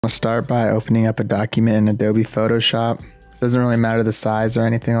I'll start by opening up a document in Adobe Photoshop. Doesn't really matter the size or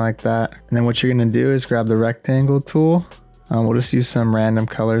anything like that. And then what you're gonna do is grab the rectangle tool. We'll just use some random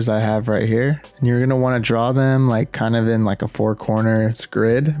colors I have right here. And you're gonna wanna draw them like kind of in like a four corners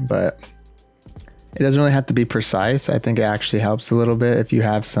grid, but it doesn't really have to be precise. I think it actually helps a little bit if you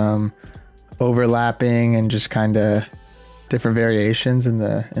have some overlapping and just kind of different variations in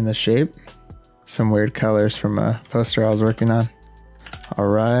the shape. Some weird colors from a poster I was working on. All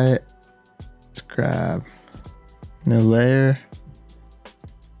right, let's grab new layer,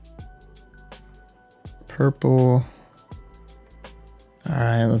 purple. All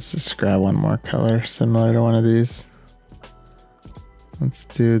right, let's just grab one more color similar to one of these. Let's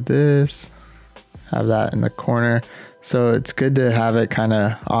do this, have that in the corner. So it's good to have it kind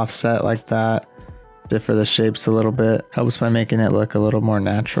of offset like that, differ the shapes a little bit, helps by making it look a little more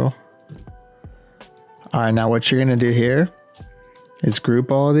natural. All right, now what you're gonna do here is group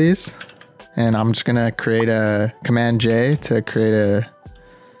all of these, and I'm just gonna create a Command J to create a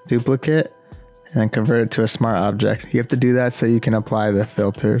duplicate and then convert it to a smart object. You have to do that so you can apply the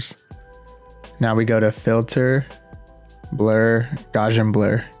filters. Now we go to Filter, Blur, Gaussian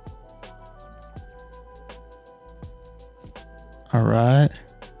Blur. All right.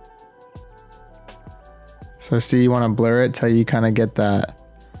 So see, you wanna blur it till you kind of get that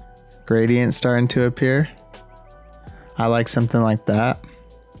gradient starting to appear. I like something like that.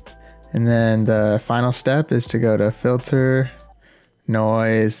 And then the final step is to go to Filter,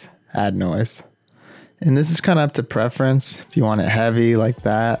 Noise, Add Noise. And this is kind of up to preference if you want it heavy like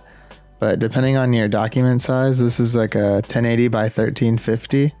that. But depending on your document size, this is like a 1080 by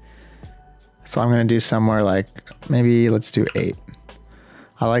 1350. So I'm gonna do somewhere like, maybe let's do 8.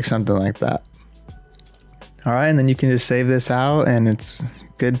 I like something like that. All right, and then you can just save this out, and it's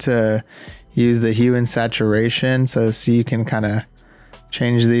good to use the hue and saturation so you can kind of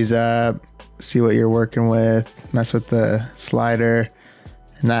change these up, see what you're working with, mess with the slider,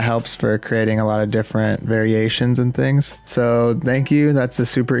 and that helps for creating a lot of different variations and things. So thank you. That's a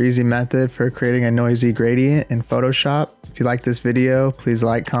super easy method for creating a noisy gradient in Photoshop. If you like this video, please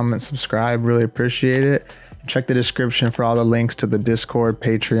like, comment, subscribe. Really appreciate it. Check the description for all the links to the Discord,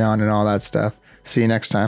 Patreon, and all that stuff. See you next time.